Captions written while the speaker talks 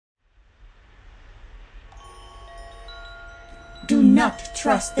Do not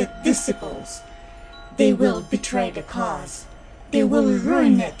trust the disciples. They will betray the cause. They will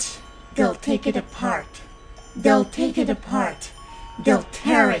ruin it. They'll take it apart. They'll take it apart. They'll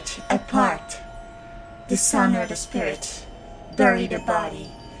tear it apart. Dishonor the spirit. Bury the body.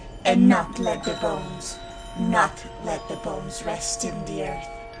 And not let the bones rest in the earth.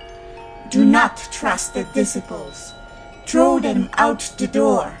 Do not trust the disciples. Throw them out the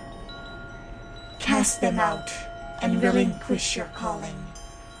door. Cast them out and relinquish your calling.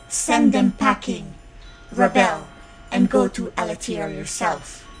 Send them packing. Rebel and go to Elatir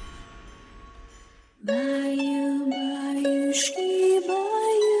yourself. Баю, баюшки,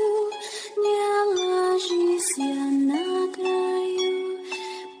 баю, не ложись на краю.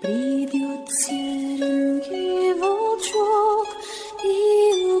 Придет серенький волчок и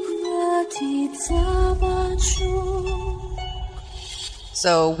ухватит за бочок.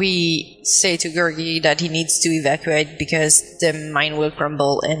 So we say to Georgi that he needs to evacuate because the mine will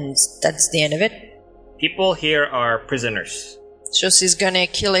crumble and that's the end of it. People here are prisoners. So she's gonna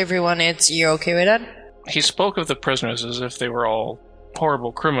kill everyone. You okay with that? He spoke of the prisoners as if they were all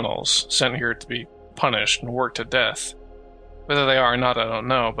horrible criminals sent here to be punished and worked to death. Whether they are or not, I don't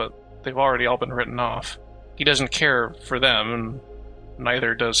know, but they've already all been written off. He doesn't care for them, and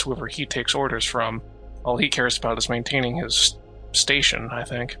neither does whoever he takes orders from. All he cares about is maintaining his station, I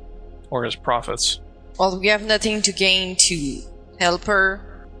think, or his profits. Well, we have nothing to gain to help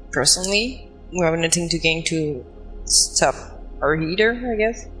her personally. We have nothing to gain to stop our leader, I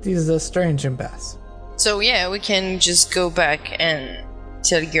guess. This is a strange impasse. So yeah, we can just go back and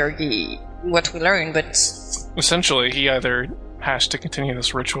tell Georgi what we learned, but... Essentially, he either has to continue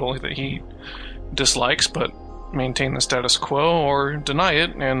this ritual that he dislikes, but maintain the status quo, or deny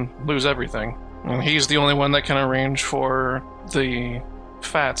it and lose everything. And he's the only one that can arrange for the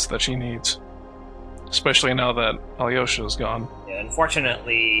fats that she needs. Especially now that Alyosha is gone. Yeah,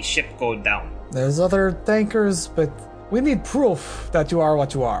 unfortunately, ship go down. There's other tankers, but we need proof that you are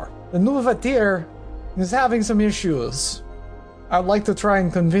what you are. The new Vatir is having some issues. I'd like to try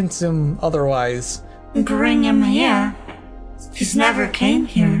and convince him otherwise. Bring him here. He's never came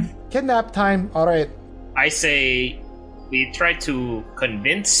here. Kidnap time, alright. I say we try to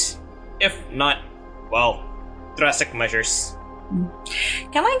convince, if not, well, drastic measures.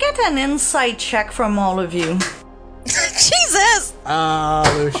 Can I get an insight check from all of you? Jesus!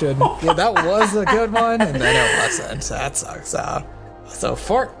 Lucian. Yeah, that was a good one, and then it wasn't. That sucks. So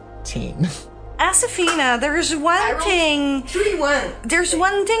 14. Asafina, there's one thing. 3-1. There's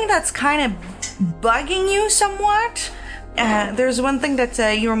one thing that's kind of bugging you somewhat. There's one thing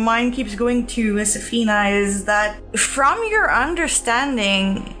that your mind keeps going to, Asafina, is that from your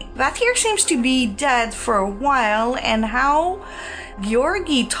understanding, Vatir seems to be dead for a while, and how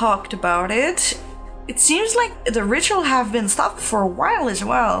Georgi talked about it, it seems like the ritual have been stopped for a while as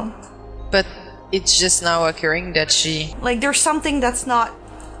well. But it's just now occurring that she... Like, there's something that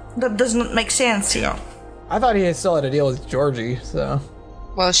doesn't make sense here. I thought he still had a deal with Georgie, so...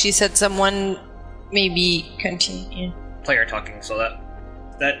 Well, she said someone maybe continue. Player talking, so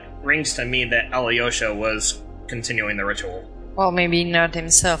that rings to me that Alyosha was continuing the ritual. Well, maybe not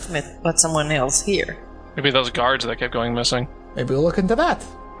himself, but someone else here. Maybe those guards that kept going missing. Maybe we'll look into that.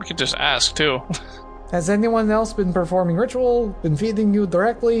 We could just ask, too. Has anyone else been performing ritual? Been feeding you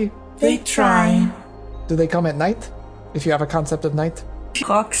directly? They try. Do they come at night? If you have a concept of night?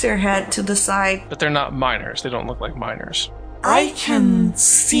 Cocks her head to the side. But they're not miners. They don't look like miners. I can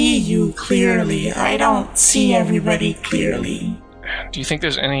see you clearly. I don't see everybody clearly. Do you think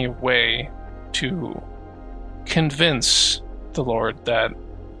there's any way to convince the Lord that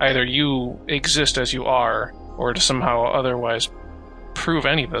either you exist as you are, or to somehow otherwise prove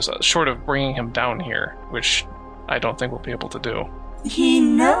any of this, short of bringing him down here, which I don't think we'll be able to do? He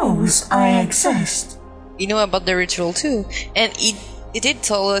knows I exist. You know about the ritual too, and it did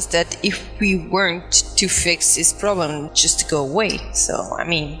tell us that if we weren't to fix his problem, just to go away. So, I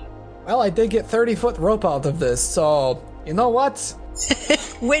mean... Well, I did get 30-foot rope out of this, so... You know what?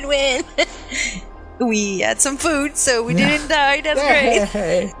 Win-win! We had some food, so we didn't die. That's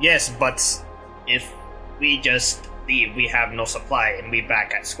great. Yes, but if we just leave, we have no supply, and we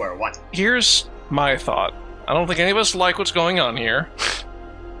back at square one. Here's my thought. I don't think any of us like what's going on here.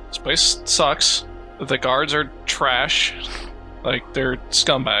 This place sucks. The guards are trash. Like, they're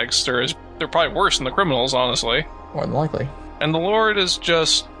scumbags. They're probably worse than the criminals, honestly. More than likely. And the Lord is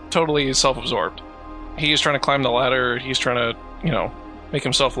just totally self-absorbed. He's trying to climb the ladder. He's trying to, make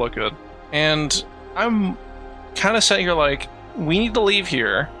himself look good. And I'm kind of sitting here like, we need to leave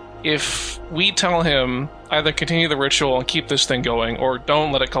here. If we tell him either continue the ritual and keep this thing going, or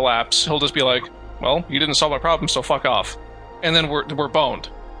don't let it collapse, he'll just be like, well, you didn't solve my problem, so fuck off. and then we're boned.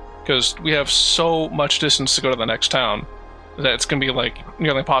 Because we have so much distance to go to the next town that it's going to be, like,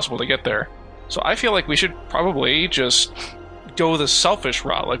 nearly impossible to get there. So I feel like we should probably just go the selfish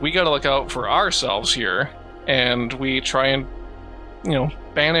route. Like, we got to look out for ourselves here, and we try and,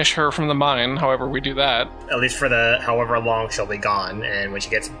 banish her from the mine, however we do that. At least for the however long she'll be gone, and when she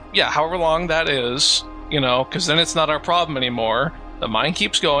gets... Yeah, however long that is, because then it's not our problem anymore. The mine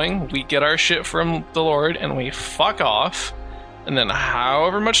keeps going, we get our shit from the Lord, and we fuck off. And then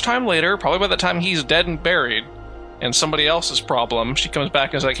however much time later, probably by the time he's dead and buried, and somebody else's problem, she comes back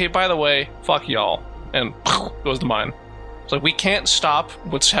and is like, hey, by the way, fuck y'all. And goes the mine. It's like, we can't stop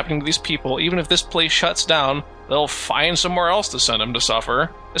what's happening to these people. Even if this place shuts down, they'll find somewhere else to send them to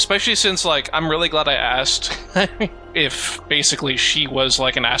suffer. Especially since, like, I'm really glad I asked if basically she was,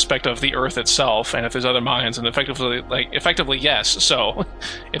 like, an aspect of the Earth itself, and if there's other mines, and effectively, yes. So,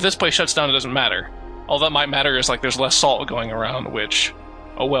 if this place shuts down, it doesn't matter. All that might matter is, like, there's less salt going around, which,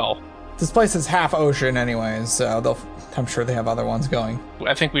 oh well. This place is half ocean anyways, so I'm sure they have other ones going.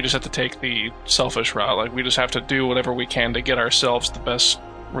 I think we just have to take the selfish route. Like, we just have to do whatever we can to get ourselves the best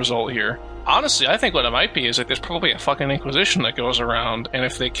result here. Honestly, I think what it might be is that there's probably a fucking Inquisition that goes around, and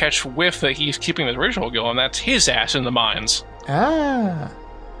if they catch whiff that he's keeping the ritual going, that's his ass in the mines. Ah,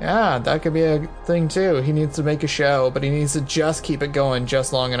 yeah, that could be a thing too. He needs to make a show, but he needs to just keep it going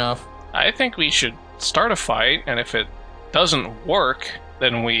just long enough. I think we should start a fight, and if it doesn't work,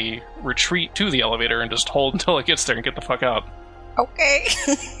 then we retreat to the elevator and just hold until it gets there and get the fuck out. Okay.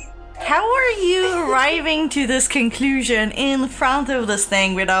 How are you arriving to this conclusion in front of this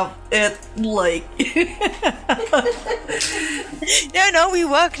thing without it, like... No, we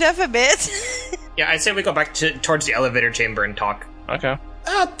walked up a bit. Yeah, I'd say we go back towards the elevator chamber and talk. Okay.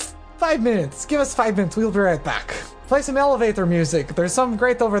 5 minutes. Give us 5 minutes. We'll be right back. Play some elevator music. There's some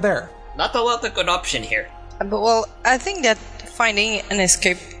great over there. Not a lot of good option here. But, well, I think that finding an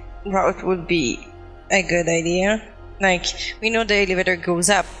escape route would be a good idea. Like, we know the elevator goes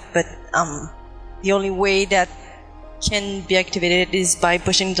up, but the only way that can be activated is by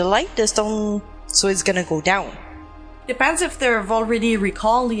pushing the stone, so it's gonna go down. Depends if they've already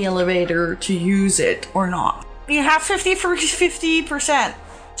recalled the elevator to use it or not. You have 50%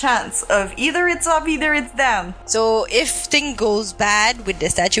 chance of either it's up, either it's down. So if thing goes bad with the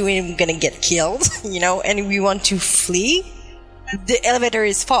statue and we're gonna get killed, and we want to flee, the elevator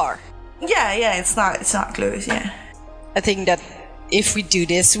is far. Yeah, it's not close, yeah. I think that if we do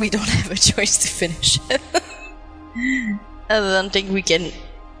this, we don't have a choice to finish it. I don't think we can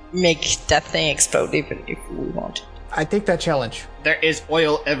make that thing explode even if we want. I take that challenge. There is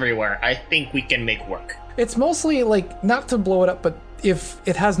oil everywhere. I think we can make work. It's mostly, like, not to blow it up, but if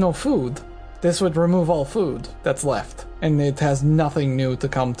it has no food, this would remove all food that's left. And it has nothing new to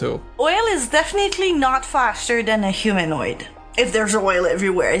come to. Oil is definitely not faster than a humanoid. If there's oil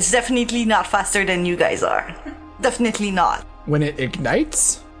everywhere, it's definitely not faster than you guys are. Definitely not. When it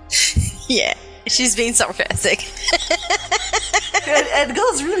ignites? Yeah, she's being sarcastic. It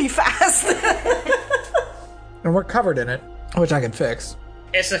goes really fast. And we're covered in it, which I can fix.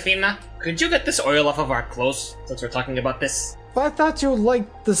 Hey, Safina, could you get this oil off of our clothes, since we're talking about this? Well, I thought you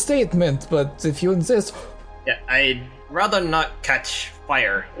liked the statement, but if you insist... Yeah, I'd rather not catch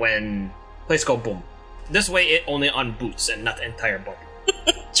fire when place go boom. This way it only on boots and not entire body.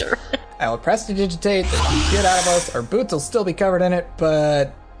 Sure. I will prestidigitate the shit out of us. Our boots will still be covered in it,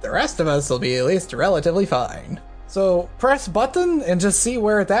 but the rest of us will be at least relatively fine. So press button and just see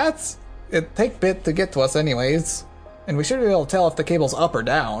where it's at. It take bit to get to us anyways. And we should be able to tell if the cable's up or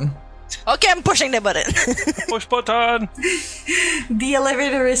down. Okay, I'm pushing the button. Push button! The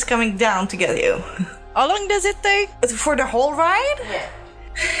elevator is coming down to get you. How long does it take? For the whole ride? Yeah.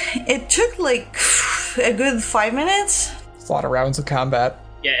 It took like a good 5 minutes. It's a lot of rounds of combat.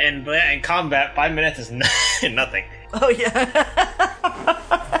 Yeah, and in combat, 5 minutes is nothing. Oh, yeah.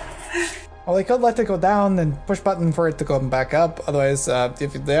 Well, they could let it go down and push button for it to go back up. Otherwise, I've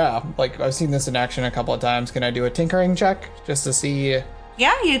seen this in action a couple of times. Can I do a tinkering check just to see?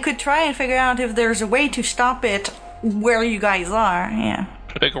 Yeah, you could try and figure out if there's a way to stop it where you guys are. Yeah.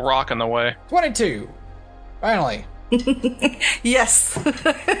 Put a big rock in the way. 22. Finally. Yes.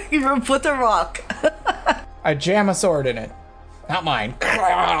 You put a rock. I jam a sword in it. Not mine.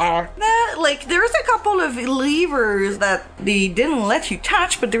 There's a couple of levers that they didn't let you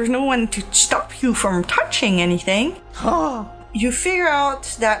touch, but there's no one to stop you from touching anything. You figure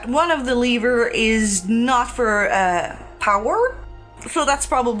out that one of the lever is not for power, so that's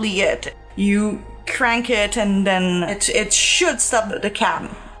probably it. You crank it and then it should stop the cab.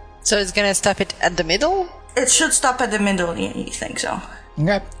 So it's gonna stop it at the middle? It should stop at the middle, yeah, you think so.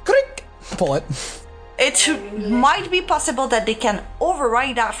 Okay. Click. Pull it. It might be possible that they can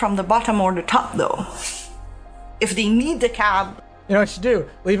override that from the bottom or the top, though. If they need the cab. You know what you do?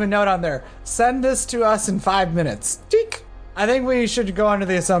 Leave a note on there. Send this to us in 5 minutes. Cheek! I think we should go under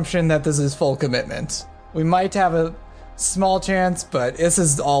the assumption that this is full commitment. We might have a small chance, but this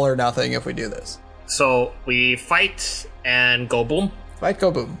is all or nothing if we do this. So we fight and go boom. Fight,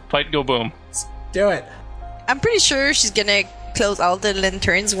 go boom. Fight, go boom. Let's do it. I'm pretty sure she's gonna close all the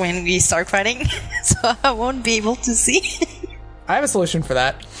lanterns when we start fighting, so I won't be able to see. I have a solution for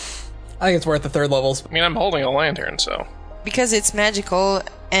that. I think it's worth the 3rd levels. I mean, I'm holding a lantern, so... Because it's magical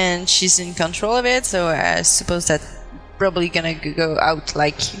and she's in control of it, so I suppose that's probably gonna go out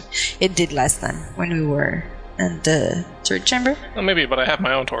like it did last time when we were in the 3rd chamber. Well, maybe, but I have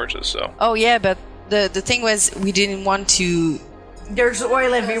my own torches, so... Oh yeah, but the thing was we didn't want to... There's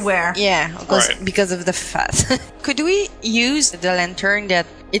oil everywhere. Yeah, because of the fat. Could we use the lantern that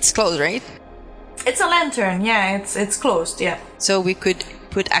it's closed, right? It's a lantern, yeah, it's closed, yeah. So we could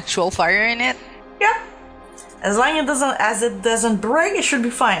put actual fire in it? Yeah. As long as it doesn't break, it should be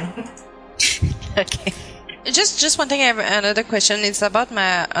fine. Okay. Just one thing, I have another question. It's about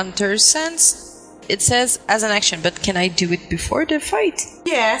my hunter's sense. It says as an action, but can I do it before the fight?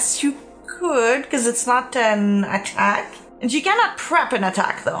 Yes, you could, because it's not an attack. And you cannot prep an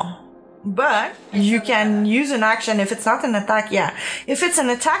attack, though. But you can use an action if it's not an attack, yeah. If it's an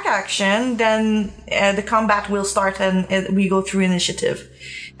attack action, then the combat will start and we go through initiative.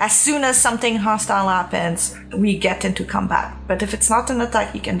 As soon as something hostile happens, we get into combat. But if it's not an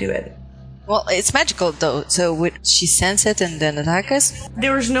attack, you can do it. Well, it's magical, though, so would she sense it and then attack us?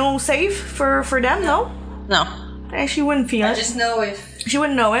 There is no save for them, no? No. She wouldn't feel it. I just know if... She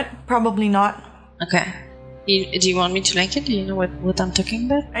wouldn't know it. Probably not. Okay. Do you want me to link it? Do you know what I'm talking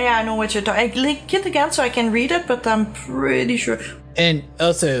about? Yeah, I know what you're talking about. I link it again so I can read it, but I'm pretty sure. And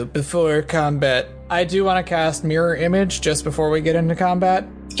also, before combat, I do want to cast Mirror Image just before we get into combat.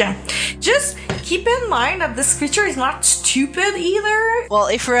 Yeah. Just keep in mind that this creature is not stupid either. Well,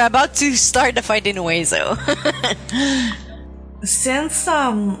 if we're about to start the fight anyway, so... Since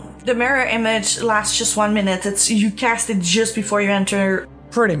the mirror image lasts just 1 minute, you cast it just before you enter.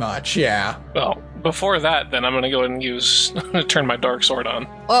 Pretty much, yeah. Well, before that, then I'm going to go ahead and turn my dark sword on.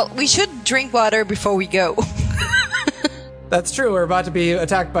 Well, we should drink water before we go. That's true, we're about to be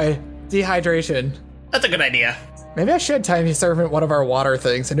attacked by dehydration. That's a good idea. Maybe I should tiny servant one of our water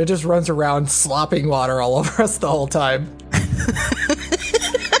things, and it just runs around slopping water all over us the whole time.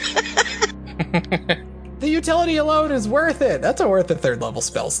 The utility alone is worth it. That's a worth a 3rd level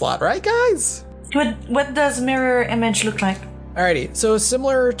spell slot, right, guys? What does mirror image look like? Alrighty, so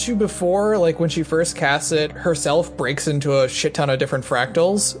similar to before, like when she first casts it, herself breaks into a shit ton of different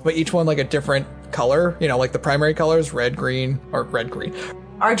fractals, but each one like a different color. You know, like the primary colors, red, green. RGB.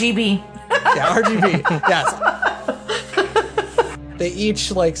 Yeah, RGB, yes. They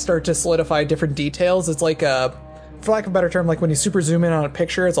each like start to solidify different details. It's like for lack of a better term, like when you super zoom in on a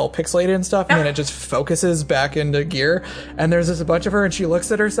picture, it's all pixelated and stuff, and then it just focuses back into gear. And there's just a bunch of her, and she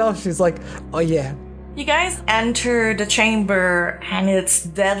looks at herself, she's like, oh yeah. You guys enter the chamber, and it's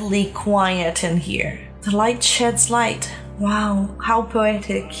deadly quiet in here. The light sheds light. Wow, how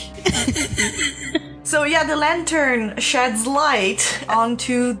poetic. So yeah, the lantern sheds light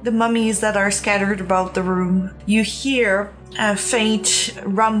onto the mummies that are scattered about the room. You hear a faint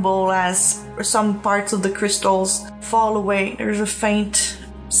rumble as some parts of the crystals fall away. There's a faint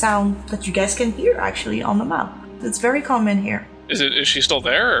sound that you guys can hear actually on the map. It's very common here. Is she still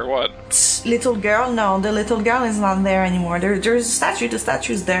there or what? Little girl? No, the little girl is not there anymore. There's a statue. The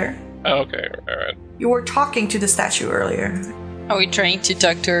statue's there. Oh, okay, alright. You were talking to the statue earlier. Are we trying to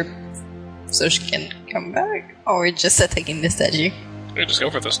talk to her so she can come back? Or we're just attacking the statue? We just go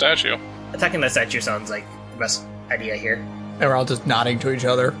for the statue. Attacking the statue sounds like the best idea here. And we're all just nodding to each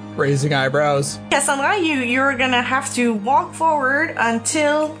other, raising eyebrows. Cassandra, you're gonna have to walk forward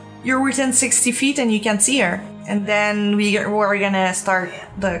until you're within 60 feet and you can see her. And then we're gonna start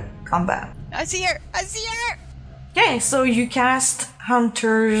the combat. I see her! I see her! Okay, so you cast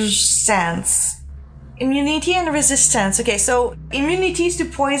Hunter's Sense. Immunity and resistance. Okay, so immunities to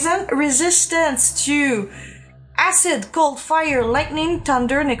poison, resistance to acid, cold, fire, lightning,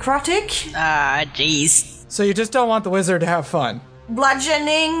 thunder, necrotic. Ah, jeez. So you just don't want the wizard to have fun.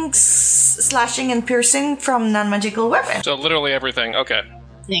 Bludgeoning, slashing, and piercing from non-magical weapons. So literally everything, okay.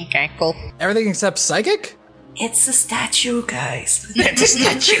 Okay, cool. Everything except psychic? It's a statue, guys. It's a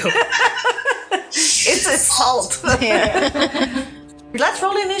statue. It's assault. Yeah. Let's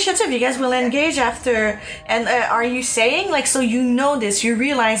roll initiative. You guys will engage after. And are you saying, like, so you know this, you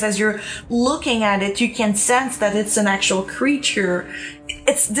realize as you're looking at it, you can sense that it's an actual creature.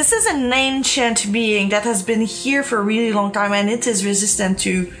 This is an ancient being that has been here for a really long time, and it is resistant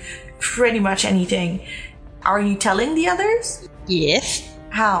to pretty much anything. Are you telling the others? Yes.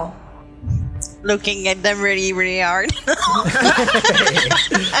 How? Looking at them really, really hard.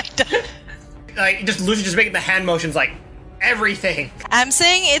 Like, Lucy just making the hand motions like, everything. I'm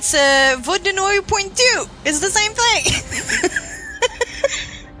saying it's a Vodenoy point 2. It's the same thing.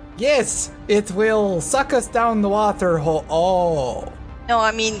 Yes, it will suck us down the water hole. Oh. No,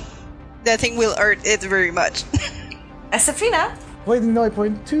 I mean, that thing will hurt it very much. Safina?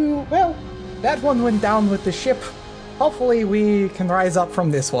 Point 2. Well, that one went down with the ship. Hopefully we can rise up from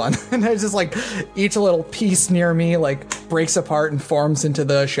this one. And there's just like each little piece near me like breaks apart and forms into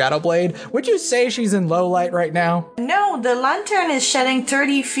the Shadow Blade. Would you say she's in low light right now? No, the lantern is shedding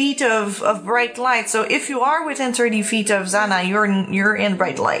 30 feet of bright light. So if you are within 30 feet of Zana, you're in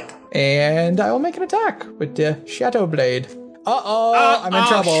bright light. And I will make an attack with the Shadow Blade. I'm in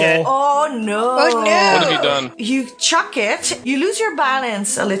trouble. Shit. Oh no. Oh no. What have you done? You chuck it, you lose your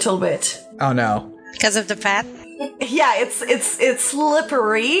balance a little bit. Oh no. Because of the fat? Yeah, it's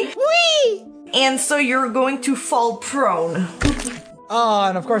slippery. Whee! And so you're going to fall prone. Oh,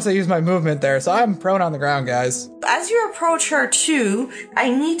 and of course I use my movement there, so I'm prone on the ground, guys. As you approach her too, I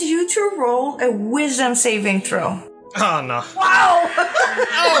need you to roll a wisdom saving throw. Oh no. Wow!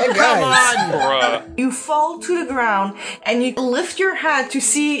 Hey, guys. Bruh. You fall to the ground and you lift your head to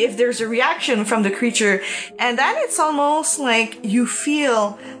see if there's a reaction from the creature, and then it's almost like you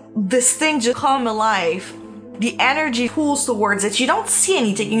feel this thing just come alive. The energy pulls towards it. You don't see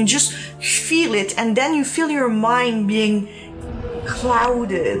anything, you just feel it, and then you feel your mind being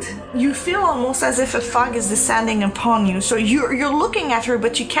clouded. You feel almost as if a fog is descending upon you. So you're looking at her,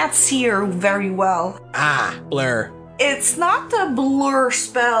 but you can't see her very well. Blur. It's not a blur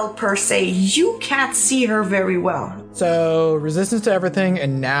spell per se. You can't see her very well. So, resistance to everything,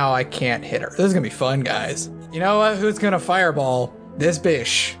 and now I can't hit her. This is gonna be fun, guys. You know what? Who's gonna fireball? This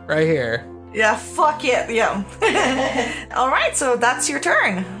bish right here. Yeah, fuck it, yeah. Alright, so that's your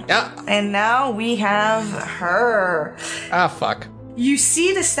turn. Yeah. And now we have her. Fuck. You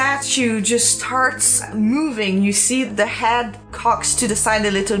see the statue just starts moving. You see the head cocks to the side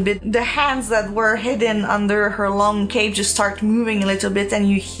a little bit. The hands that were hidden under her long cape just start moving a little bit, and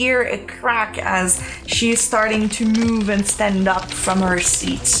you hear a crack as she is starting to move and stand up from her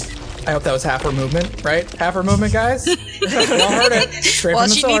seat. I hope that was half her movement, right? Half her movement, guys? You all heard it. Straight Well, from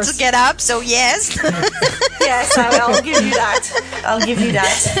the she source. needs to get up, so yes. Yes, I'll give you that. I'll give you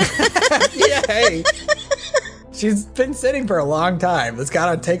that. Yay! She's been sitting for a long time. It's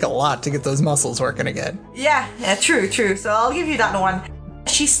gotta take a lot to get those muscles working again. Yeah, true. So I'll give you that one.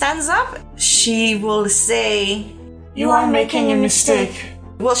 She stands up. She will say, You are making a mistake.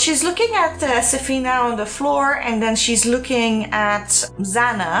 well, she's looking at Safina on the floor, and then she's looking at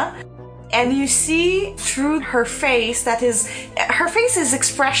Zana. And you see through her face her face is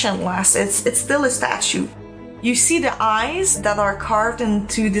expressionless. It's still a statue. You see the eyes that are carved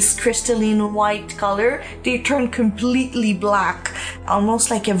into this crystalline white color. They turn completely black, almost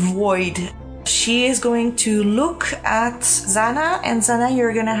like a void. She is going to look at Zana, and Zana,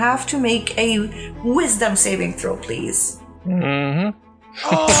 you're gonna have to make a wisdom saving throw, please. Mm-hmm.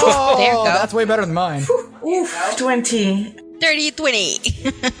 Oh, There you go. that's way better than mine. Oof, 20.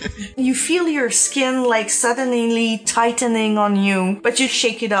 30-20. You feel your skin like suddenly tightening on you, but you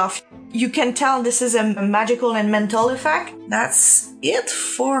shake it off. You can tell this is a magical and mental effect. That's it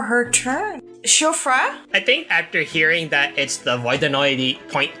for her turn. Shofra? I think after hearing that it's the Voidanoid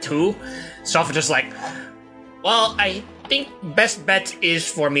point 2, Soph just like, well, I think best bet is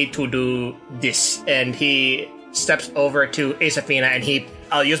for me to do this. And he steps over to Asafina, and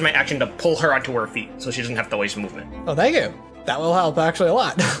I'll use my action to pull her onto her feet so she doesn't have to waste movement. Oh, thank you. That will help actually a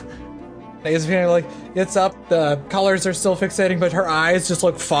lot. Asafina like gets up, the colors are still fixating, but her eyes just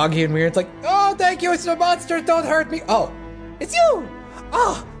look foggy and weird. It's like, oh, thank you, it's the monster, don't hurt me. Oh, it's you!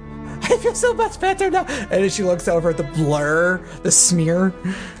 Oh, I feel so much better now. And then she looks over at the blur, the smear.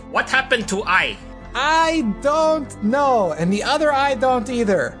 What happened to I? I don't know, and the other eye don't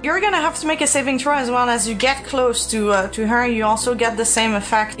either. You're gonna have to make a saving throw as well. As you get close to her, you also get the same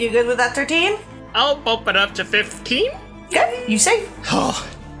effect. You good with that, 13? I'll bump it up to 15. Good, you save.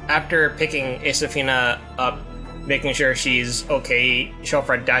 After picking Asafina up, making sure she's okay,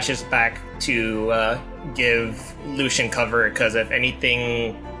 Shofra dashes back to give Lucian cover, because if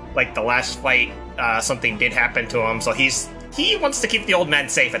anything, like the last fight, something did happen to him, so he wants to keep the old man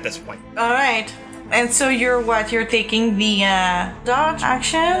safe at this point. Alright. And so you're what? You're taking the dodge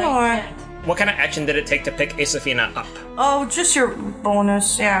action or? What kind of action did it take to pick Isafina up? Oh, just your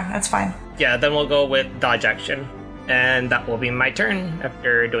bonus. Yeah, that's fine. Yeah, then we'll go with dodge action. And that will be my turn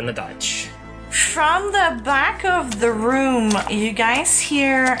after doing the dodge. From the back of the room, you guys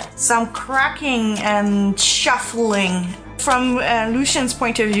hear some cracking and shuffling. From Lucian's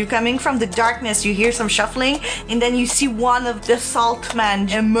point of view, coming from the darkness, you hear some shuffling, and then you see one of the salt men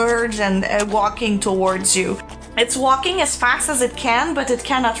emerge and walking towards you. It's walking as fast as it can, but it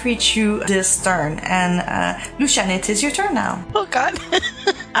cannot reach you this turn. And Lucian, it is your turn now. Oh god.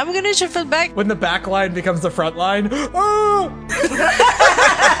 I'm gonna shuffle back. When the back line becomes the front line. Oh!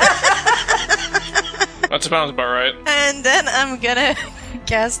 That sounds about right. And then I'm gonna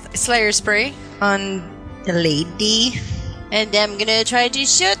cast Slayer Spray on the lady. And I'm gonna try to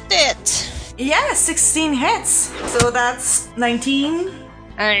shoot it. Yeah, 16 hits. So that's 19.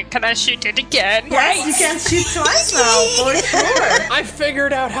 Can I shoot it again? Yes, you can shoot twice now, for sure. I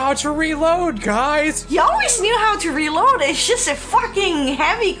figured out how to reload, guys! You always knew how to reload. It's just a fucking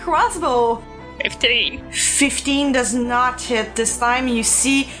heavy crossbow. 15. 15 does not hit this time. You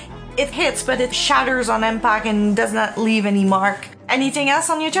see, it hits, but it shatters on impact and does not leave any mark. Anything else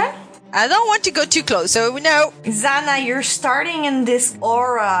on your turn? I don't want to go too close, so no. Zana, you're starting in this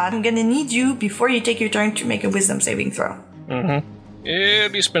aura. I'm gonna need you, before you take your turn, to make a wisdom saving throw. Mm-hmm. It'll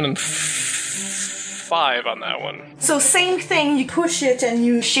be spending 5 on that one. So same thing, you push it and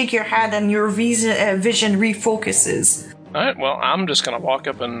you shake your head and your vision refocuses. Alright, well, I'm just gonna walk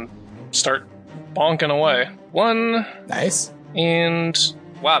up and start bonking away. 1, Nice. and...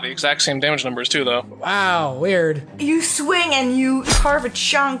 Wow, the exact same damage numbers too, though. Wow, weird. You swing and you carve a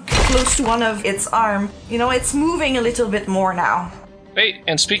chunk close to one of its arm. You know, it's moving a little bit more now. Hey,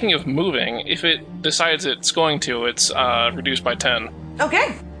 and speaking of moving, if it decides it's going to, it's reduced by 10.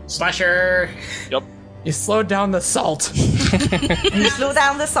 Okay. Slasher! Yep. You slowed down the salt. You slow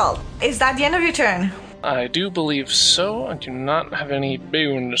down the salt. Is that the end of your turn? I do believe so. I do not have any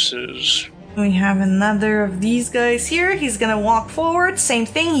bonuses. We have another of these guys here. He's gonna walk forward. Same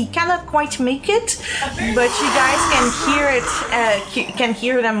thing. He cannot quite make it, but you guys can hear it. Can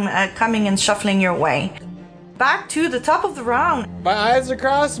hear them coming and shuffling your way. Back to the top of the round. My eyes are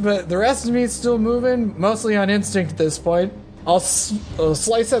crossed, but the rest of me is still moving, mostly on instinct at this point. I'll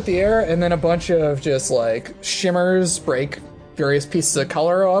slice at the air, and then a bunch of just like shimmers break various pieces of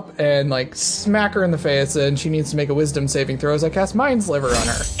color up and like smack her in the face, and she needs to make a wisdom saving throw as I cast Mind Sliver on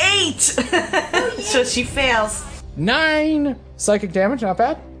her. 8! So she fails. 9 psychic damage, not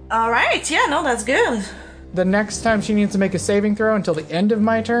bad. Alright, yeah, no, that's good. The next time she needs to make a saving throw until the end of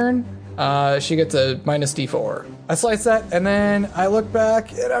my turn, she gets a minus d4. I slice that, and then I look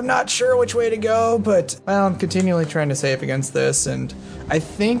back, and I'm not sure which way to go, but well, I'm continually trying to save against this, and I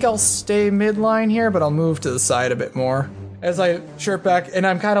think I'll stay midline here, but I'll move to the side a bit more. As I chirp back, and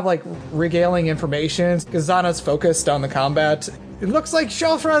I'm kind of like regaling information, because Zana's focused on the combat. It looks like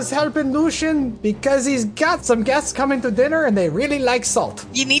Shofra's helping Lucian because he's got some guests coming to dinner and they really like salt.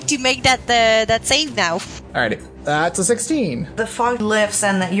 You need to make that save now. Alrighty, that's a 16. The fog lifts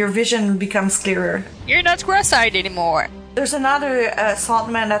and your vision becomes clearer. You're not cross-eyed anymore. There's another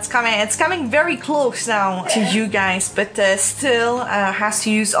saltman that's coming. It's coming very close now to you guys, but still has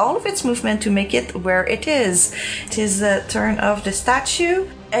to use all of its movement to make it where it is. It is the turn of the statue.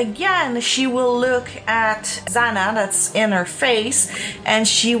 Again, she will look at Zana that's in her face, and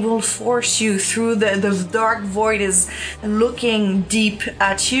she will force you through the dark void is looking deep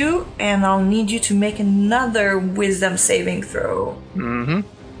at you, and I'll need you to make another wisdom saving throw. Mm-hmm.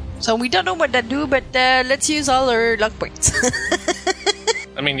 So we don't know what that do, but let's use all our luck points.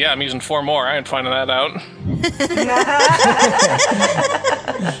 I mean, yeah, I'm using 4 more. I ain't finding that out.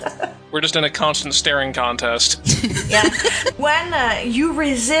 We're just in a constant staring contest. Yeah. When you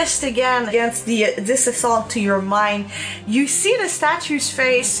resist again against this assault to your mind, you see the statue's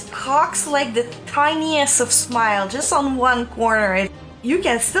face cocks like the tiniest of smile just on one corner. You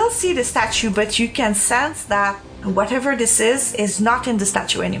can still see the statue, but you can sense that whatever this is not in the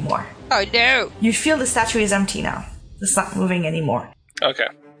statue anymore. Oh no! You feel the statue is empty now. It's not moving anymore. Okay.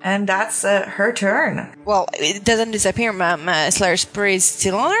 And that's her turn. Well, it doesn't disappear. My Slayer Spray is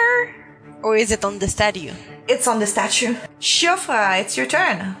still on her? Or is it on the statue? It's on the statue. Shofa, it's your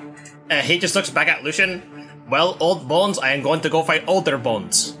turn. He just looks back at Lucian. Well, old bones, I am going to go fight older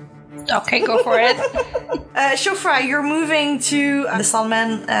bones. Okay, go for it. Shofra, you're moving to the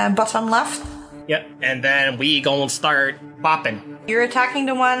Salman bottom left. Yep, and then we gonna start bopping. You're attacking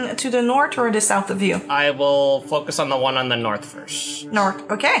the one to the north or the south of you? I will focus on the one on the north first. North,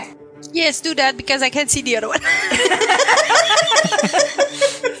 okay. Yes, do that because I can't see the other one.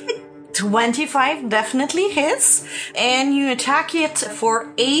 25 definitely hits, and you attack it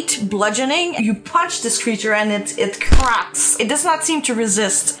for 8 bludgeoning. You punch this creature and it cracks. It does not seem to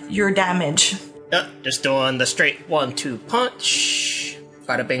resist your damage. Just doing the straight 1-2 punch.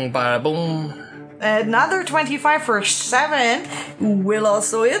 Bada bing, bada boom. Another 25 for 7 will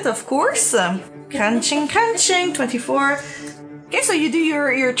also hit, of course. Crunching, 24. Okay, so you do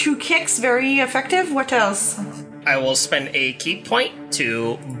your 2 kicks, very effective. What else? I will spend a key point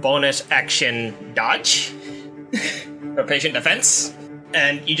to bonus action dodge for patient defense.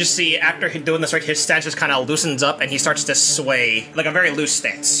 And you just see after doing this, right, his stance just kind of loosens up and he starts to sway, like a very loose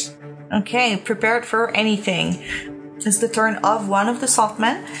stance. Okay, prepared for anything. It's the turn of one of the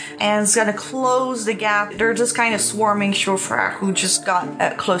saltmen, and it's gonna close the gap. They're just kind of swarming Shofra, who just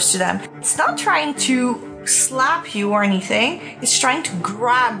got close to them. It's not trying to slap you or anything, it's trying to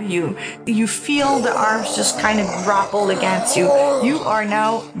grab you. You feel the arms just kind of grapple against you. You are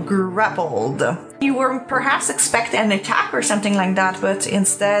now grappled. You were perhaps expecting an attack or something like that, but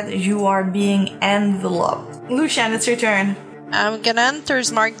instead you are being enveloped. Lucian, it's your turn. I'm gonna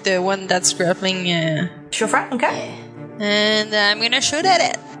Hunter's Mark the one that's grappling. Shofra, okay. And I'm gonna shoot at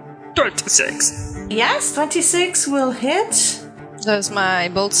it. 26. Yes, 26 will hit. Does my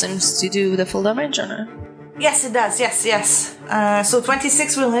bolt seems to do the full damage or not? Yes, it does. Yes. So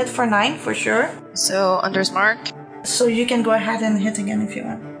 26 will hit for 9 for sure. So Hunter's Mark. So you can go ahead and hit again if you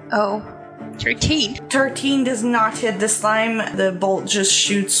want. Oh, 13. 13 does not hit this time. The bolt just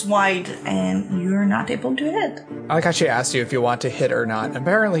shoots wide and you're not able to hit. I like how she asked you if you want to hit or not.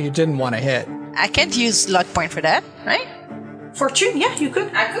 Apparently you didn't want to hit. I can't use luck point for that, right? Fortune? Yeah, you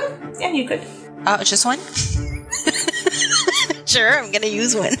could. I could. Yeah, you could. Just one? Sure, I'm gonna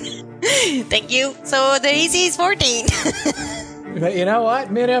use one. Thank you. So the AC is 14. But you know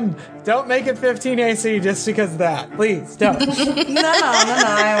what, Miriam? Don't make it 15 AC just because of that. Please, don't. No,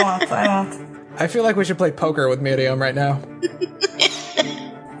 I won't. I feel like we should play poker with Miriam right now.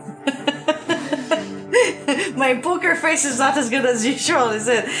 My poker face is not as good as usual, is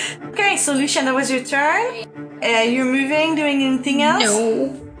it? Okay, so Lucian, that was your turn. You're moving, doing anything else?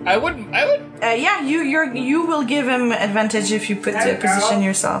 No. I would. Yeah, you will give him advantage if you position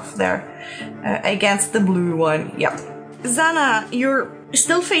yourself there against the blue one. Yep. Zana, you're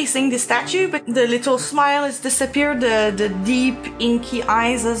still facing the statue, but the little smile has disappeared. The deep inky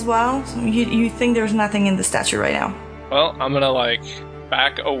eyes as well. So you think there's nothing in the statue right now? Well, I'm gonna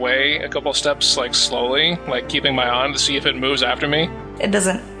back away a couple steps, slowly, keeping my eye on to see if it moves after me. It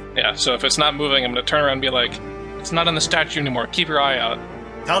doesn't. Yeah. So if it's not moving, I'm gonna turn around and be like, "It's not in the statue anymore. Keep your eye out."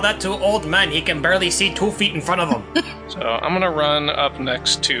 Tell that to old man, he can barely see 2 feet in front of him. So I'm gonna run up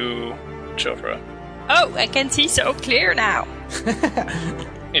next to Chofra. Oh, I can see so clear now.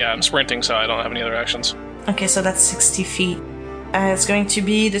 Yeah, I'm sprinting, so I don't have any other actions. Okay, so that's 60 feet. It's going to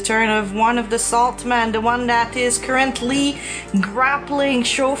be the turn of one of the saltmen, the one that is currently grappling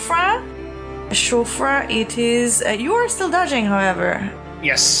Shofra. Shofra, it is... you are still dodging, however.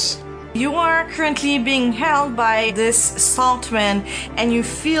 Yes. You are currently being held by this saltman, and you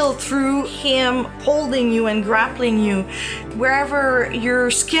feel through him holding you and grappling you. Wherever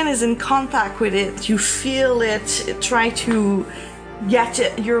your skin is in contact with it, you feel it try to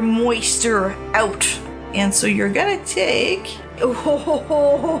get your moisture out. And so you're gonna take...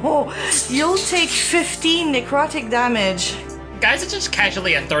 you'll take 15 necrotic damage. Guys, it's just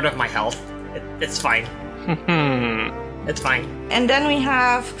casually a third of my health. It's fine. It's fine. And then we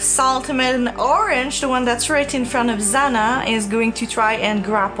have Saltman Orange, the one that's right in front of Zana, is going to try and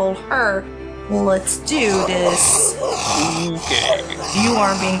grapple her. Let's do this. Okay. You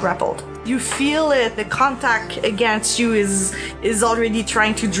are being grappled. You feel it. The contact against you is already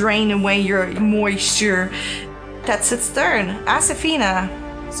trying to drain away your moisture. That's its turn. Asafina.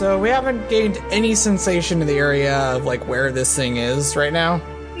 So we haven't gained any sensation in the area of where this thing is right now.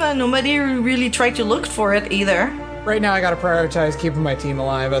 No, nobody really tried to look for it either. Right now I gotta prioritize keeping my team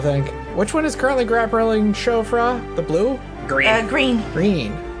alive, I think. Which one is currently grappling Shofra? The blue? Green. Green.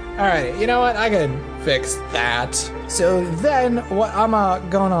 Green. Alright, you know what? I can fix that. So then what I'm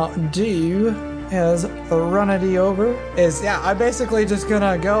gonna do is runity over is, I'm basically just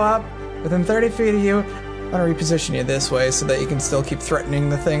gonna go up within 30 feet of you. I'm gonna reposition you this way so that you can still keep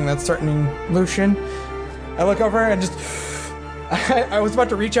threatening the thing that's threatening Lucian. I look over and just... I was about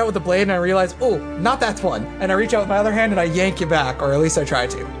to reach out with the blade and I realized, oh, not that one. And I reach out with my other hand and I yank you back, or at least I try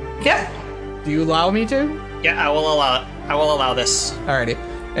to. Yep. Do you allow me to? Yeah, I will allow it. I will allow this. Alrighty.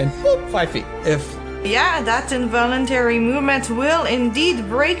 And 5 feet. Yeah, that involuntary movement will indeed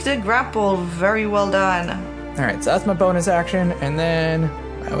break the grapple. Very well done. Alright, so that's my bonus action. And then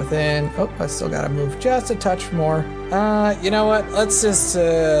within... Oh, I still gotta move just a touch more. You know what? Let's just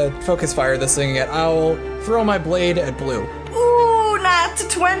focus fire this thing again. I'll throw my blade at Blue. Ooh, nat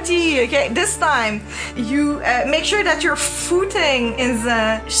 20. Okay, this time you make sure that your footing is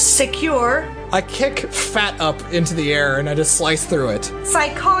secure. I kick Fat up into the air and I just slice through it.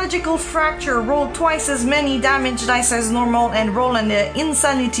 Psychological fracture. Roll twice as many damage dice as normal and roll an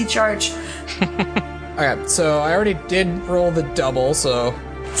insanity charge. Okay, so I already did roll the double, so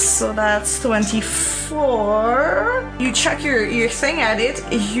that's 24. You chuck your thing at it.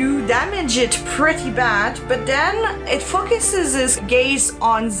 You damage it pretty bad, but then it focuses its gaze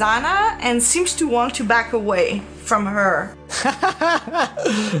on Zana and seems to want to back away from her.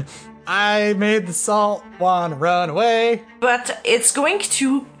 I made the salt one run away. But it's going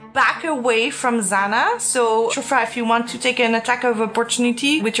to back away from Zana. So, Shofra, if you want to take an attack of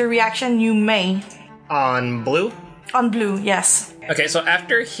opportunity with your reaction, you may. On Blue? On Blue, yes. Okay, so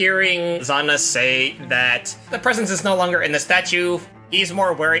after hearing Zana say that the presence is no longer in the statue, he's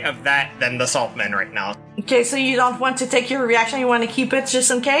more wary of that than the Saltman right now. Okay, so you don't want to take your reaction, you want to keep it just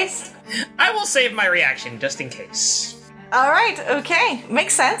in case? I will save my reaction just in case. Alright, okay,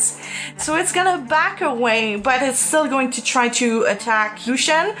 makes sense. So it's gonna back away, but it's still going to try to attack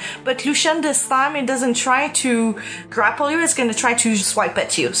Lucian. But Lucian, this time, it doesn't try to grapple you, it's gonna try to swipe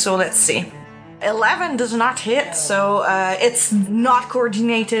at you. So let's see. 11 does not hit, so it's not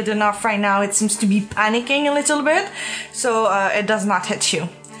coordinated enough right now. It seems to be panicking a little bit, so it does not hit you.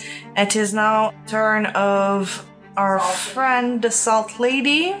 It is now turn of our friend, the Salt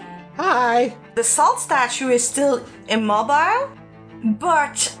Lady. Hi. The salt statue is still immobile,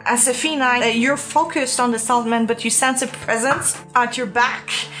 but Asafina, you're focused on the saltman, but you sense a presence at your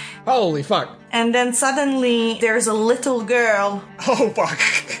back. Holy fuck. And then suddenly there's a little girl. Oh fuck.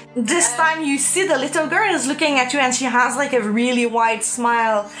 This time you see the little girl is looking at you and she has like a really wide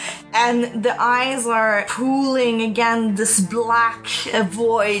smile and the eyes are pooling again this black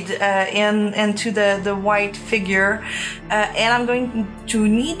void into the white figure. And I'm going to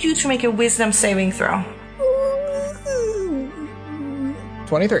need you to make a wisdom saving throw.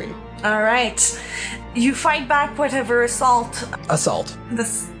 23. All right. You fight back whatever assault. Assault.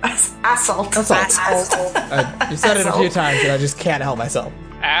 Assault. You said it a few times and I just can't help myself.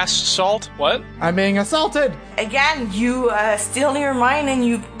 Ass salt? What? I'm being assaulted. Again, you steal your mind and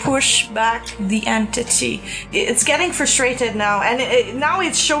you push back the entity. It's getting frustrated now, and now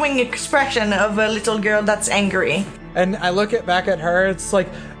it's showing expression of a little girl that's angry. And I look back at her, it's like,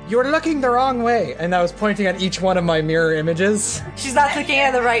 you're looking the wrong way. And I was pointing at each one of my mirror images. She's not looking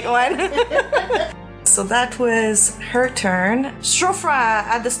at the right one. So that was her turn. Shofra,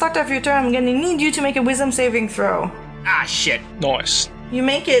 at the start of your turn, I'm gonna need you to make a wisdom saving throw. Ah, shit. Nice. You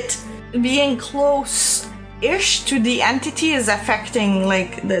make it being close-ish to the entity is affecting,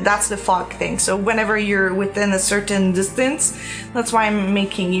 like, that's the fog thing. So whenever you're within a certain distance, that's why I'm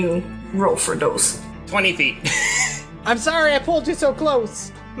making you roll for those. 20 feet. I'm sorry I pulled you so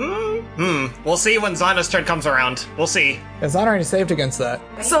close. We'll see when Zana's turn comes around. We'll see. It's not already saved against that.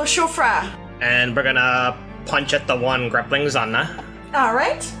 So, Shofra. And we're gonna punch at the one grappling Zana.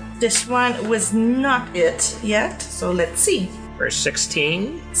 Alright. This one was not it yet, so let's see. For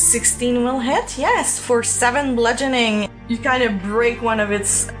 16. 16 will hit, yes. For 7 bludgeoning, you kind of break one of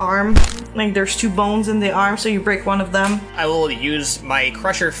its arm. Like, there's 2 bones in the arm, so you break one of them. I will use my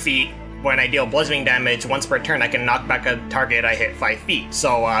Crusher feat. When I deal bludgeoning damage, once per turn, I can knock back a target I hit 5 feet.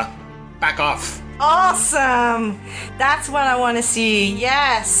 So, back off. Awesome! That's what I want to see.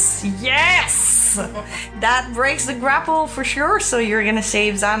 Yes! Yes! That breaks the grapple for sure, so you're gonna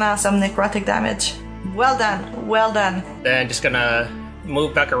save Zana some necrotic damage. Well done. Well done. Then just gonna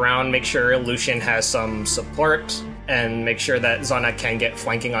move back around, make sure Lucian has some support, and make sure that Zana can get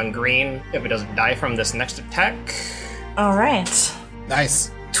flanking on green if it doesn't die from this next attack. Alright. Nice.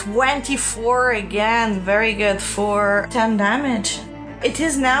 24 again. Very good for 10 damage. It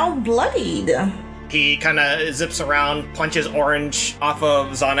is now bloodied. He kind of zips around, punches orange off of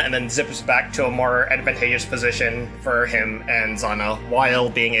Zana, and then zips back to a more advantageous position for him and Zana, while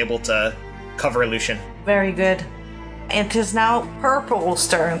being able to cover Lucian. Very good. It is now Purple's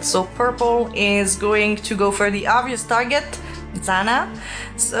turn. So Purple is going to go for the obvious target, Zana.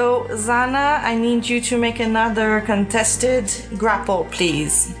 So Zana, I need you to make another contested grapple,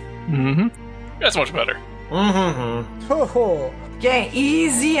 please. That's much better. Ho-ho. Okay,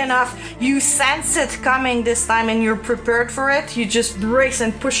 easy enough. You sense it coming this time and you're prepared for it. You just brace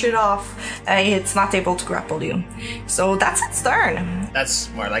and push it off. It's not able to grapple you. So that's its turn.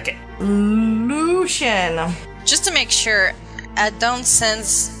 That's more like it. Lucian. Just to make sure, I don't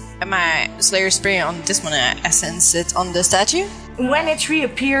sense my Slayer Spray on this one. I sense it on the statue. When it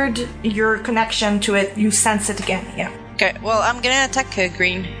reappeared, your connection to it, you sense it again. Yeah. Okay, well, I'm gonna attack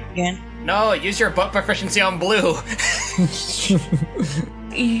green again. No, use your butt proficiency on blue.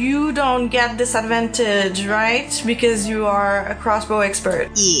 You don't get disadvantage, right? Because you are a crossbow expert.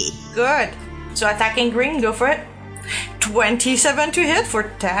 Yeah. Good. So attacking green, go for it. 27 to hit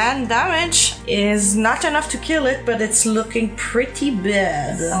for 10 damage. Is not enough to kill it, but it's looking pretty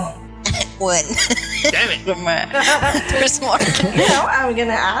bad. 1. Damn it. From first mark. I'm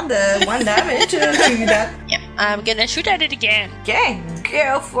gonna add 1 damage to that. Yep, I'm gonna shoot at it again. Okay,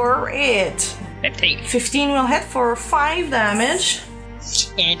 go for it. 15 will hit for 5 damage.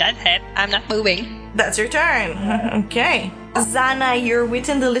 And that hit. I'm not moving. That's your turn. Okay. Zana, you're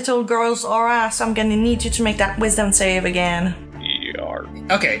within the little girl's aura, so I'm gonna need you to make that wisdom save again.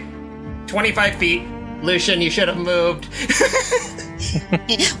 Yarp. Okay. 25 feet. Lucian, you should have moved.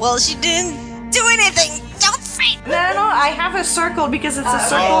 Well, she didn't do anything. Don't fight. No, I have a circle because it's a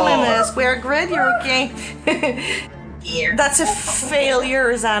circle in a square grid. You're okay. That's a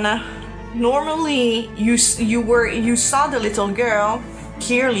failure, Zana. Normally, you saw the little girl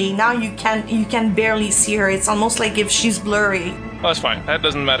clearly. Now you can barely see her. It's almost like if she's blurry. Well, that's fine. That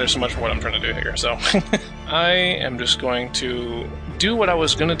doesn't matter so much for what I'm trying to do here. So I am just going to do what I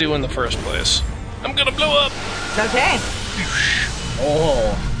was going to do in the first place. I'm going to blow up. Okay.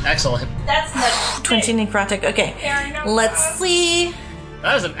 Oh, excellent. That's not 20 necrotic. Okay. Let's see.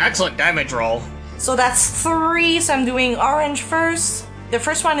 That was an excellent damage roll. So that's 3. So I'm doing orange first. The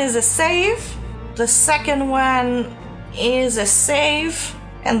first one is a save. The second one is a save.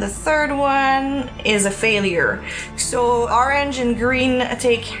 And the third one is a failure. So orange and green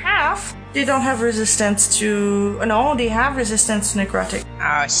take half. They don't have resistance to... No, they have resistance to necrotic.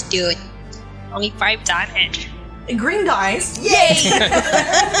 Oh, stupid. Only 5 damage. Green dies. Yay!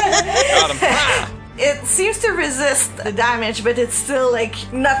 Got him. It seems to resist the damage, but it's still like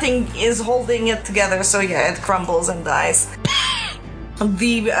nothing is holding it together. So yeah, it crumbles and dies.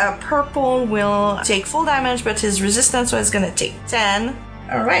 The purple will take full damage, but his resistance was going to take 10.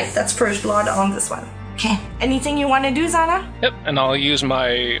 Alright, that's first blood on this one. Okay. Anything you want to do, Zana? Yep, and I'll use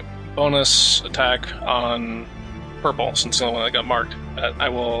my bonus attack on purple, since the only one that got marked. I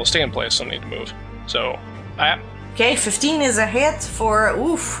will stay in place, so I need to move. So, Okay, 15 is a hit for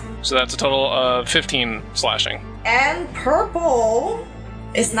oof. so that's a total of 15 slashing. And purple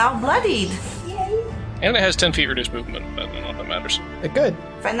is now bloodied. And it has 10 feet reduced movement, but I don't know if that matters. Good.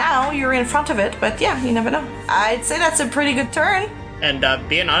 For now, you're in front of it, but yeah, you never know. I'd say that's a pretty good turn. And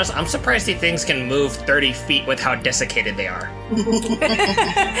being honest, I'm surprised these things can move 30 feet with how desiccated they are.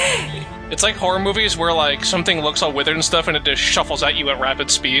 It's like horror movies where like something looks all withered and stuff and it just shuffles at you at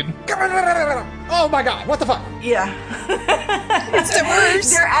rapid speed. Oh my god, what the fuck? Yeah. It's the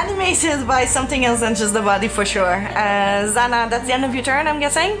worst. They're animated by something else than just the body for sure. Zana, that's the end of your turn, I'm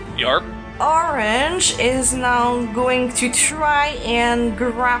guessing? Yarp. Orange is now going to try and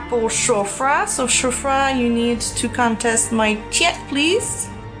grapple Shofra. So Shofra, you need to contest my check, please.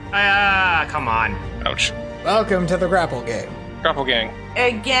 Come on. Ouch. Welcome to the grapple game. Grapple gang.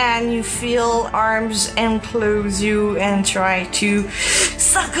 Again, you feel arms enclose you and try to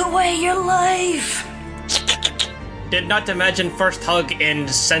suck away your life. Did not imagine first hug in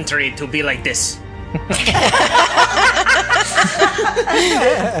century to be like this.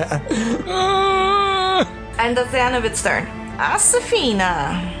 And that's the end of its turn.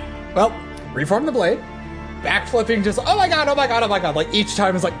 Asafina. Well, reform the blade. Backflipping just, oh my god, oh my god, oh my god. Like each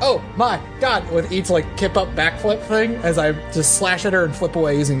time is like, oh my god, with each like kip up backflip thing as I just slash at her and flip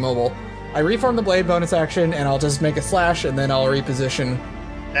away using mobile. I reform the blade bonus action and I'll just make a slash and then I'll reposition.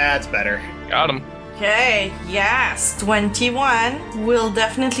 That's better. Got him. Okay, yes, 21 will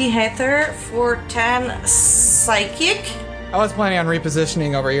definitely hit her for 10 psychic. I was planning on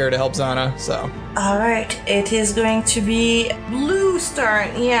repositioning over here to help Zana, so. Alright, it is going to be Blue's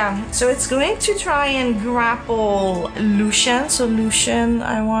turn, yeah. So it's going to try and grapple Lucian. So Lucian,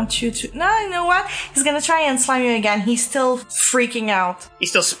 I want you to... No, you know what? He's gonna try and slam you again. He's still freaking out.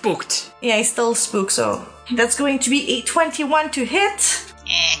 He's still spooked. Yeah, he's still spooked, so... That's going to be a 21 to hit.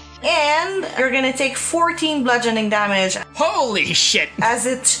 And you're gonna take 14 bludgeoning damage Holy shit! as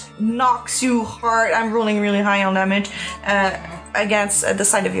it knocks you hard. I'm rolling really high on damage against the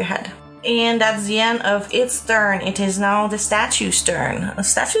side of your head. And that's the end of its turn. It is now the statue's turn. The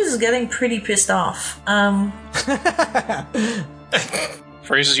statue is getting pretty pissed off.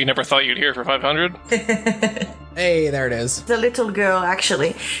 Phrases you never thought you'd hear for 500. Hey, there it is. The little girl,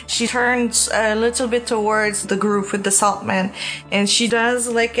 actually, she turns a little bit towards the group with the saltman, and she does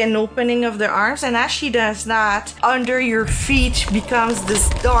like an opening of the arms, and as she does that, under your feet becomes this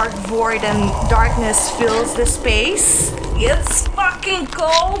dark void and darkness fills the space. It's fucking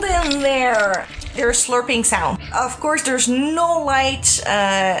cold in there. There's slurping sound. Of course, there's no light,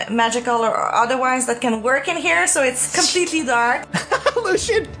 magical or otherwise, that can work in here, so it's completely dark.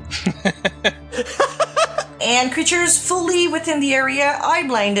 Lucian! And creatures fully within the area eye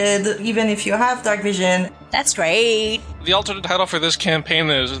blinded, even if you have dark vision. That's great. The alternate title for this campaign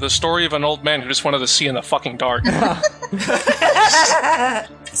is The Story of an Old Man Who Just Wanted to See in the Fucking Dark.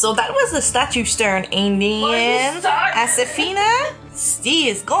 So that was the statue's turn. And then Asafina, Steve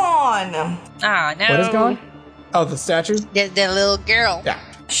is gone. Ah, no. What is gone? Oh, the statue? The little girl. Yeah.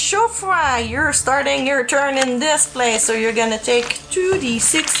 Shofra, you're starting your turn in this place, so you're gonna take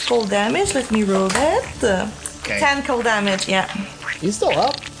 2d6 cold damage. Let me roll that. Okay. 10 cold damage, yeah. He's still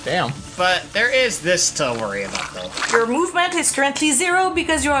up? Damn. But there is this to worry about, though. Your movement is currently 0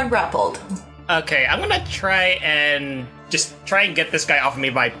 because you are grappled. Okay, I'm gonna try and get this guy off of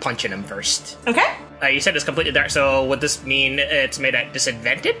me by punching him first. Okay? You said it's completely dark, so would this mean it's made at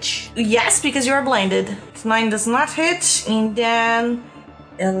disadvantage? Yes, because you are blinded. 9 does not hit, and then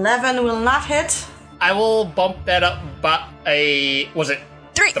 11 will not hit. I will bump that up by was it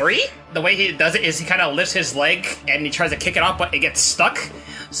 3? The way he does it is he kind of lifts his leg and he tries to kick it off, but it gets stuck.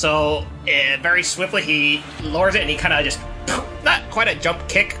 So very swiftly he lowers it and he kind of just, not quite a jump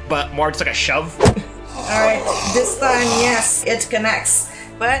kick, but more just like a shove. Alright, this time, yes, it connects.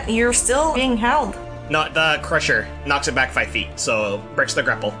 But you're still being held. No, the crusher knocks it back 5 feet, so breaks the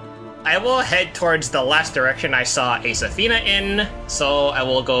grapple. I will head towards the last direction I saw Asafina in, so I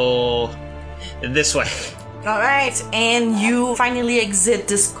will go this way. Alright, and you finally exit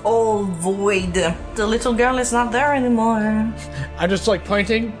this cold void. The little girl is not there anymore. I'm just like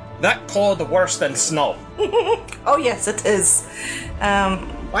pointing. That cold worse than snow. Oh yes, it is.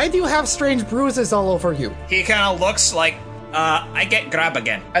 Why do you have strange bruises all over you? He kind of looks like, I get grab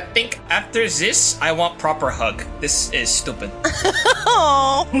again. I think after this, I want proper hug. This is stupid.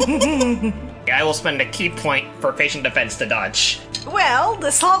 Oh. I will spend a key point for patient defense to dodge. Well,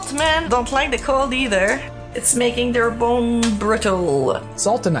 the salt men don't like the cold either. It's making their bone brittle.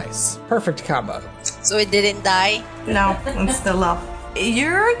 Salt and ice. Perfect combo. So it didn't die? No, it's still up.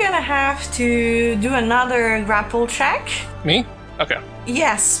 You're gonna have to do another grapple check. Me? Okay.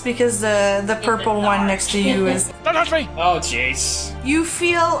 Yes, because the purple one next to you is... Don't touch me! Oh, jeez. You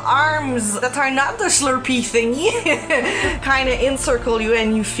feel arms that are not the slurpy thingy kind of encircle you,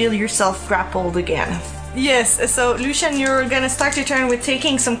 and you feel yourself grappled again. Yes, so Lucian, you're gonna start your turn with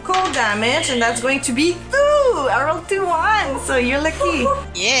taking some cold damage, and that's going to be 2! I rolled 2 1, so you're lucky.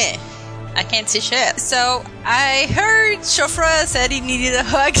 Yeah. I can't see shit. So I heard Shofra said he needed a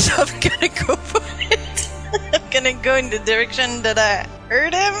hug, so I'm gonna go for it. I'm gonna go in the direction that I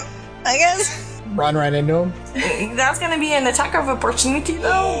heard him, I guess. Run right into him. That's gonna be an attack of opportunity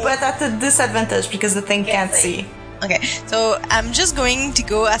though, but at a disadvantage because the thing can't see. Okay, so I'm just going to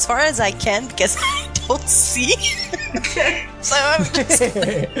go as far as I can because I don't see. So I'm just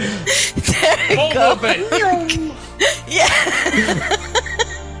there you go. Yeah.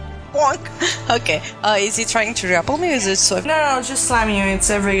 Bonk. Okay. Is he trying to grapple me or is it so? No, just slam you. It's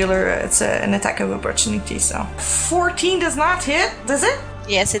a regular, an attack of opportunity, so. 14 does not hit, does it?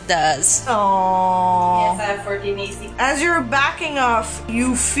 Yes, it does. Aww. Yes, I have 14 AC. As you're backing off,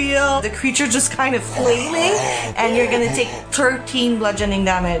 you feel the creature just kind of flailing, and you're gonna take 13 bludgeoning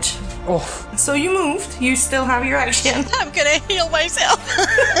damage. Oh. So you moved. You still have your action. I'm gonna heal myself.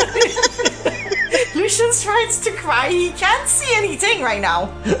 Lucian tries to cry. He can't see anything right now.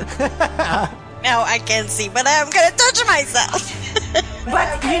 Now I can see, but I'm gonna touch myself.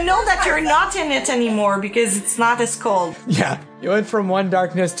 But you know that you're not in it anymore because it's not as cold. Yeah, you went from one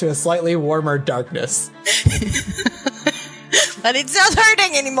darkness to a slightly warmer darkness. But it's not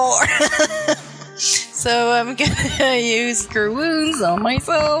hurting anymore. So I'm gonna use Cure Wounds on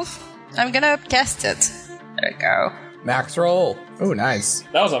myself. I'm gonna cast it. There we go. Max roll. Oh, nice.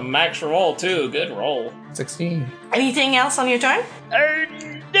 That was a max roll, too. Good roll. 16. Anything else on your turn?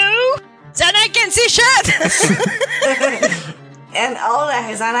 No! Then I can see shit! And all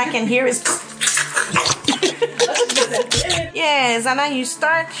that Zana can hear is... Yeah, Zana, you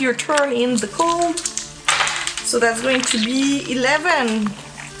start your turn in the cold. So that's going to be 11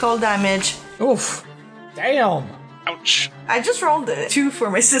 cold damage. Oof. Damn. Ouch. I just rolled a 2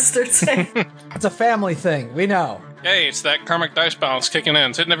 for my sister today. It's a family thing. We know. Hey, it's that karmic dice balance kicking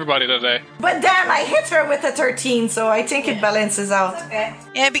in. It's hitting everybody today. But damn, I hit her with a 13, so I think it balances out. Okay.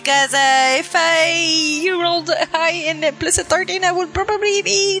 Yeah, because if you rolled high and plus a 13, I would probably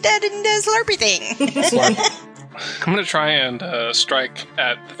be dead in the Slurpee thing. I'm gonna try and strike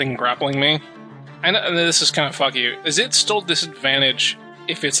at the thing grappling me. I know this is kind of fucky. Is it still disadvantage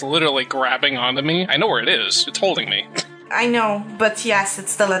if it's literally grabbing onto me? I know where it is. It's holding me. I know, but yes,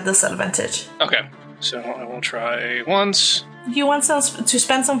 it's still at disadvantage. Okay, so I will try once. Do you want to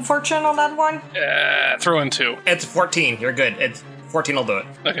spend some fortune on that one? Throw in 2. It's 14. You're good. It's 14 will do it.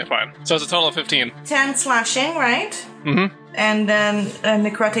 Okay, fine. So it's a total of 15. 10 slashing, right? Mm-hmm. And then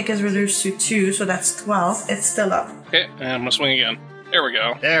necrotic is reduced to 2, so that's 12. It's still up. Okay, and I'm gonna swing again. There we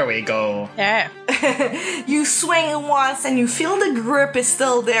go. There we go. Yeah. You swing once and you feel the grip is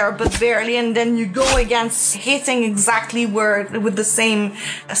still there, but barely, and then you go against hitting exactly where with the same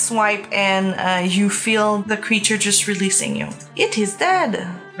swipe, and you feel the creature just releasing you. It is dead.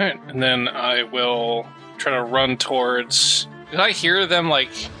 Alright, and then I will try to run towards... Did I hear them, like,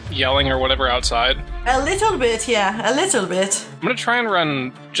 yelling or whatever outside? A little bit, yeah, a little bit. I'm gonna try and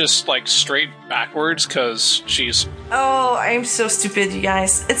run just, like, straight backwards, because she's... Oh, I'm so stupid, you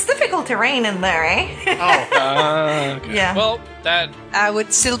guys. It's difficult terrain in there, eh? Oh. Okay. Yeah. Well, that... I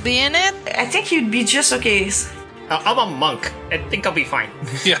would still be in it. I think you'd be just okay. I'm a monk. I think I'll be fine.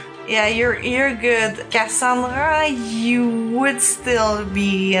 Yeah. Yeah, you're good. Cassandra, you would still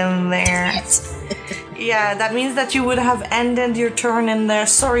be in there. Yeah, that means that you would have ended your turn in there.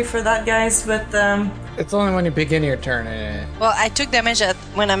 Sorry for that, guys, but It's only when you begin your turn. Well, I took damage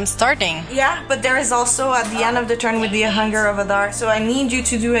when I'm starting. yeah, but there is also at the end of the turn with the Hunger of Adar, so I need you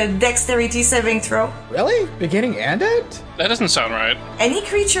to do a dexterity saving throw. Really? Beginning and end? That doesn't sound right. Any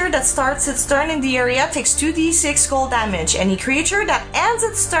creature that starts its turn in the area takes 2d6 cold damage. Any creature that ends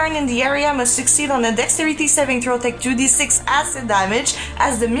its turn in the area must succeed on a dexterity saving throw, take 2d6 acid damage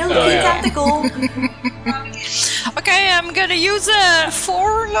as the milky tentacle. Okay, I'm gonna use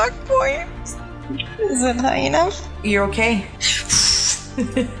 4 luck points. Is it high enough? You're okay.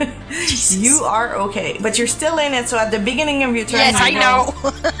 You are okay, but you're still in it, so at the beginning of your turn... Yes, I know.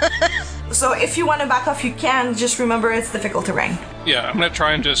 So if you want to back off, you can. Just remember it's difficult terrain. Yeah, I'm gonna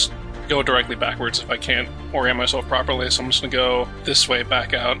try and just go directly backwards if I can't orient myself properly, so I'm just gonna go this way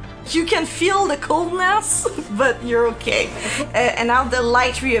back out. You can feel the coldness, but you're okay. And now the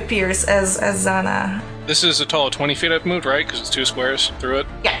light reappears as Zana... This is a total of 20 feet I've moved, right? Because it's 2 squares through it.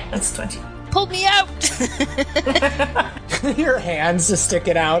 Yeah, it's 20. Pull me out. Your hands just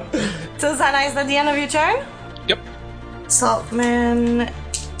sticking out. So Zana, is that the end of your turn? Yep. Saltman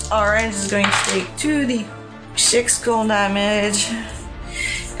Orange is going to take 2d6 cold damage.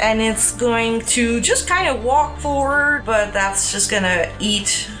 And it's going to just kind of walk forward, but that's just gonna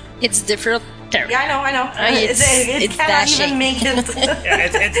eat. It's different. Yeah, I know. It cannot dashing. even make it. Yeah,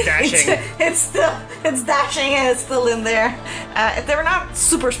 it's dashing. It's dashing and it's still in there. They're not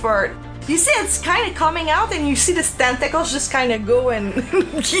super smart. You see it's kind of coming out and you see the tentacles just kind of go and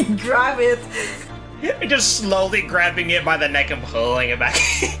grab it. Just slowly grabbing it by the neck and pulling it back.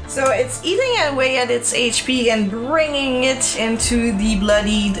 So it's eating away at its HP and bringing it into the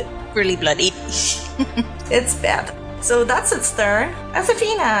bloodied. Really bloody. It's bad. So that's its turn.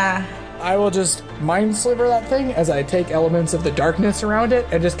 Asafina. I will just mind sliver that thing as I take elements of the darkness around it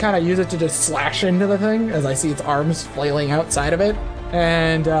and just kind of use it to just slash into the thing as I see its arms flailing outside of it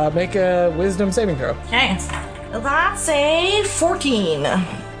and make a wisdom saving throw. Okay. That's a 14.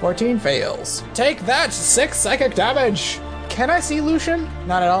 14 fails. Take that, 6 psychic damage. Can I see Lucian?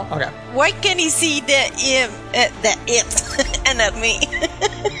 Not at all? Okay. Why can't he see the it and not me?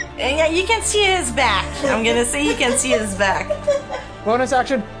 Yeah, you can see his back. I'm gonna say you can see his back. Bonus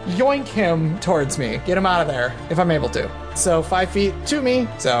action, yoink him towards me. Get him out of there, if I'm able to. So 5 feet to me,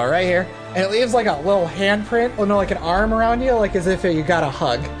 so right here. And it leaves like a little handprint, or no, like an arm around you, like as if you got a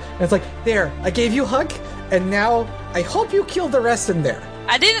hug. And it's like, there, I gave you a hug, and now I hope you killed the rest in there.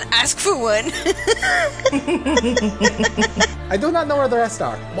 I didn't ask for one. I do not know where the rest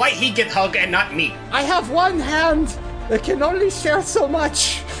are. Why he get hug and not me? I have one hand that can only share so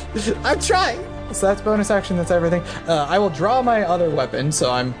much. I'm trying. So that's bonus action, that's everything. I will draw my other weapon, so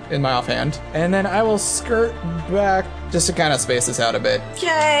I'm in my offhand. And then I will skirt back just to kind of space this out a bit.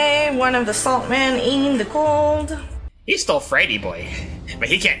 Okay, one of the salt men in the cold. He's still Freddy boy. But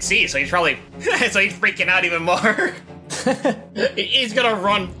he can't see, so he's probably... so he's freaking out even more. He's gonna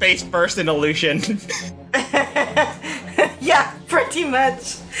run face first into Lucian. Yeah, pretty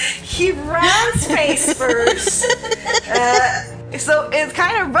much. He runs face first. So it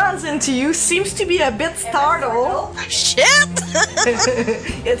kind of runs into you, seems to be a bit startled. Shit!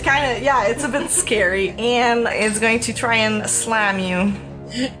 It kind of, yeah, it's a bit scary. And it's going to try and slam you.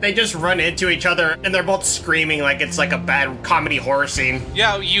 They just run into each other, and they're both screaming like it's like a bad comedy horror scene.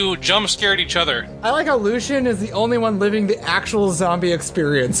 Yeah, you jump scared each other. I like how Lucian is the only one living the actual zombie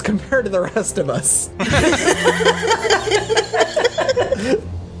experience compared to the rest of us.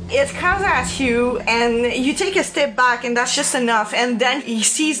 It comes at you, and you take a step back, and that's just enough. And then he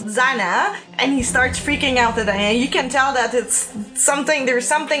sees Zana, and he starts freaking out at her. And you can tell that it's something. There's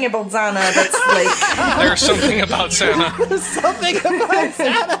something about Zana that's like. There's something about Zana. Something about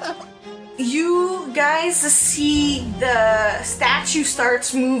Santa. You guys see the statue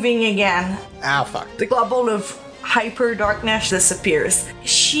starts moving again. Ah, fuck. The bubble of hyper darkness disappears.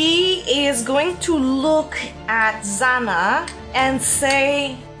 She is going to look at Zana and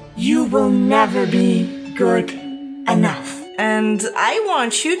say, You will never be good enough. and I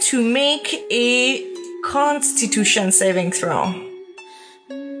want you to make a Constitution saving throw.